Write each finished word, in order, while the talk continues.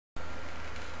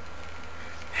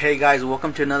Hey guys,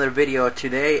 welcome to another video.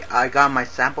 Today I got my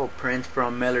sample prints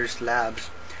from Miller's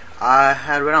Labs. I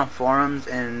had read on forums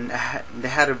and they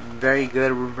had a very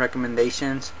good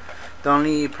recommendations. The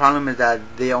only problem is that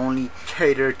they only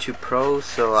cater to pros,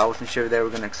 so I wasn't sure if they were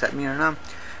going to accept me or not.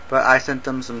 But I sent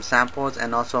them some samples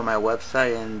and also my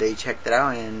website, and they checked it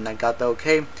out and I got the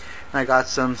okay. And I got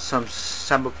some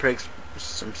sample pics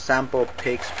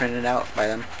printed out by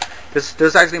them. This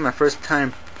was actually my first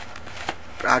time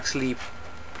actually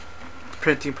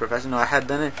printing professional. I had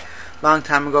done it a long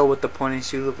time ago with the point and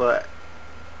shoot, but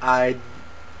I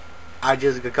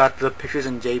just got the pictures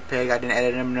in JPEG. I didn't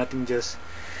edit them, nothing. Just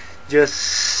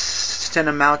send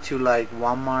them out to like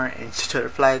Walmart and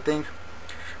Shutterfly, I think.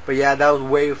 But yeah, that was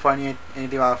way before I knew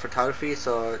anything about photography.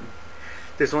 So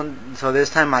this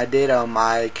time I did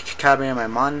I calibrated my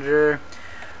monitor.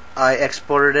 I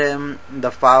exported the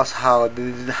files how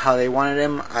they wanted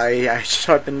them. I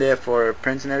sharpened it for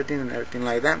prints and everything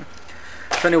like that.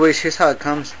 So anyways, here's how it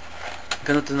comes. It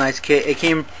comes with a nice kit. It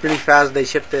came really fast. They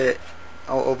shipped it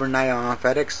overnight on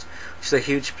FedEx, which is a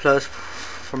huge plus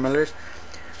for Miller's.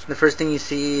 The first thing you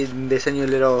see, they send you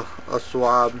a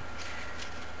swab,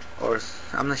 or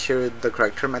I'm not sure the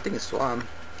correct term. I think it's swab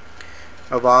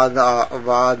of all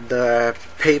the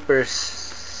paper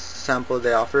samples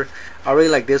they offer. I really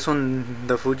like this one,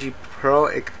 the Fuji Pro.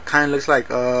 It kind of looks like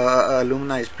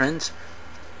aluminized prints.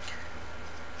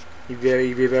 If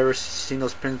you've ever seen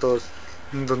those prints, those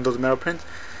metal prints,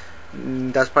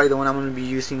 that's probably the one I'm going to be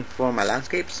using for my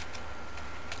landscapes,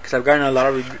 because I've gotten a lot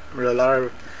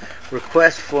of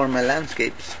requests for my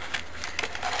landscapes.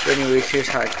 So anyways, here's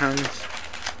how it comes.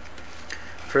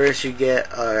 First, you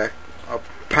get a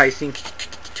pricing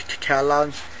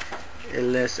catalog. It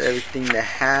lists everything they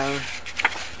have,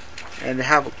 and they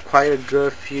have quite a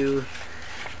good few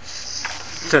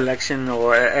selection,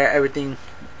 or everything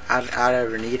I'd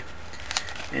ever need.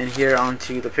 And here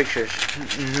onto the pictures.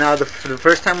 Now the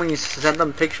first time when you send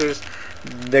them pictures,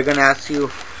 they're gonna ask you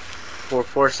for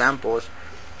 4 samples,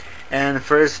 and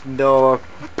first they'll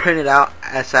print it out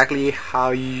exactly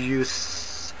how you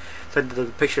sent the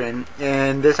picture,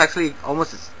 and this actually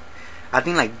almost, I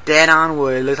think, like dead on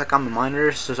what it looks like on the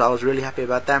monitor, so I was really happy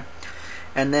about that.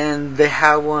 And then they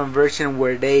have one version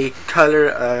where they color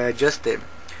adjust it.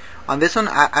 On this one,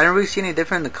 I don't really see any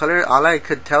difference in the color. All I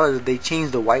could tell is they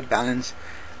changed the white balance,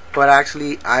 but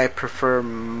actually I prefer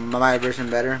my version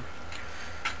better.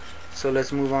 So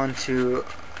let's move on to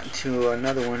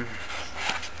another one.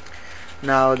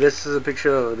 Now this is a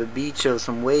picture of the beach, of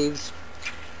some waves.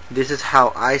 This is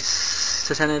how I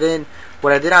sent it in.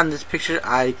 What I did on this picture,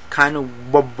 I kind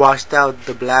of washed out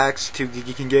the blacks to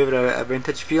give it a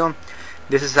vintage feel.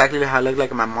 This is exactly how it looked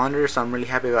like on my monitor, so I'm really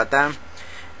happy about that.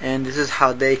 And this is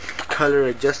how they color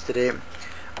adjusted it.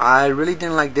 I really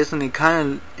didn't like this one. It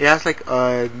has like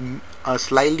a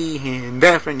slightly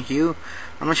different hue.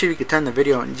 I'm not sure if you can tell in the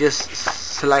video, just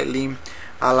slightly.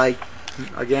 I like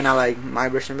my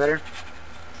version better.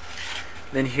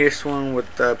 Then here's one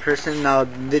with the person. Now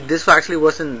this actually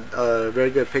wasn't a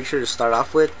very good picture to start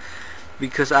off with,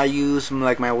 because I use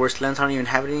like my worst lens. I don't even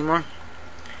have it anymore.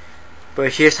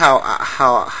 But here's how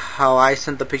I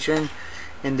sent the picture in,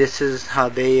 and this is how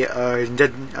they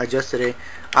adjusted it.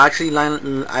 Actually,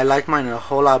 I like mine a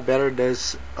whole lot better.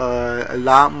 There's a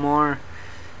lot more.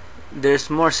 There's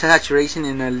more saturation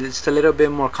and just a little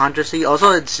bit more contrasty.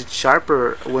 Also, it's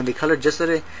sharper when they color adjusted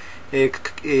it.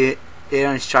 It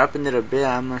unsharpened it a bit.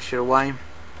 I'm not sure why.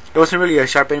 It wasn't really a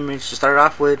sharp image to start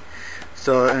off with,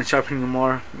 so unsharpening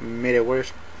more made it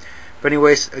worse. But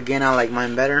anyways, again, I like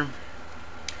mine better.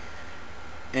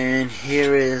 And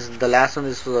here is the last one.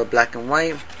 This was a black and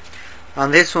white.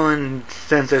 On this one,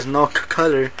 since there's no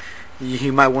color,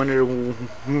 you might wonder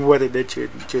what they did to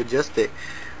adjust it.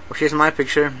 Well, here's my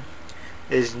picture.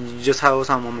 It's just how it was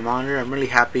on my monitor. I'm really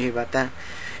happy about that.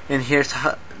 And here's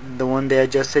the one they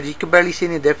adjusted. You can barely see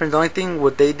any difference. The only thing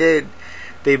what they did,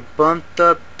 they bumped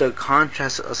up the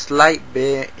contrast a slight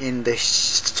bit in the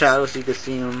shadows so you can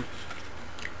see them.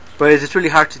 But it's really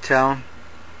hard to tell.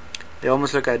 They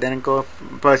almost look identical,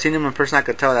 but seeing them in person, I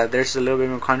could tell that there's a little bit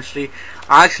more contrast.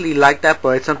 I actually like that,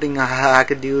 but it's something I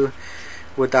could do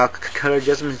without color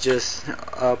adjustments, just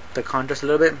up the contrast a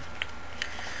little bit.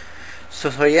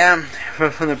 So yeah,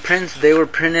 from the prints, they were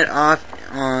printed off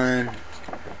on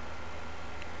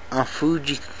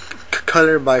Fuji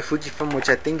color by Fujifilm, which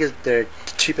I think is their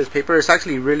cheapest paper. It's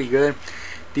actually really good.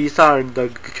 These are the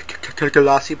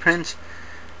glossy prints,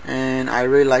 and I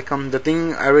really like them. The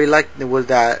thing I really liked was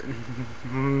that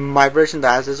my version, the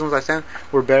as is ones I sent,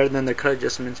 were better than the color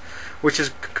adjustments, which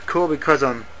is cool because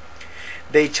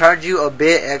they charge you a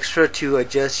bit extra to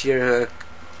adjust your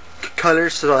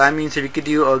colors, so that means if you could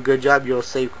do a good job, you'll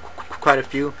save quite a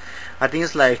few. I think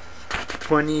it's like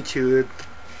 20 to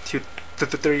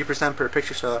 30% per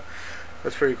picture, so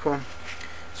that's pretty cool.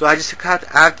 So I just have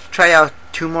to try out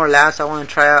 2 more labs. I want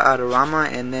to try out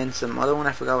Adorama and then some other one,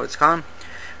 I forgot what it's called.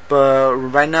 But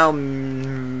right now,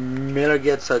 Miller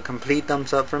gets a complete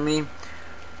thumbs up from me.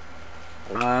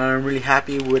 I'm really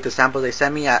happy with the samples they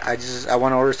sent me. I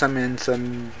want to order some in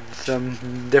some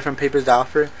different papers they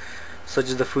offer, such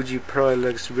as the Fuji Pro. It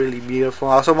looks really beautiful.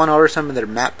 I also want to order some of their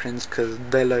matte prints because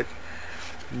they look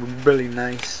really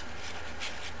nice.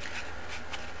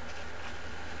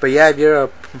 But yeah, if you're a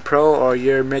pro or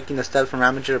you're making the steps from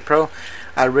amateur to pro,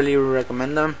 I really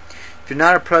recommend them. If you're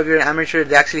not a pro, if you're an amateur,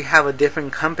 they actually have a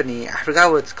different company. I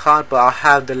forgot what it's called, but I'll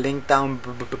have the link down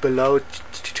below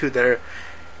to their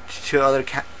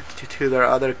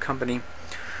other company.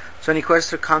 So any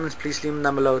questions or comments, please leave them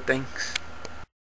down below. Thanks.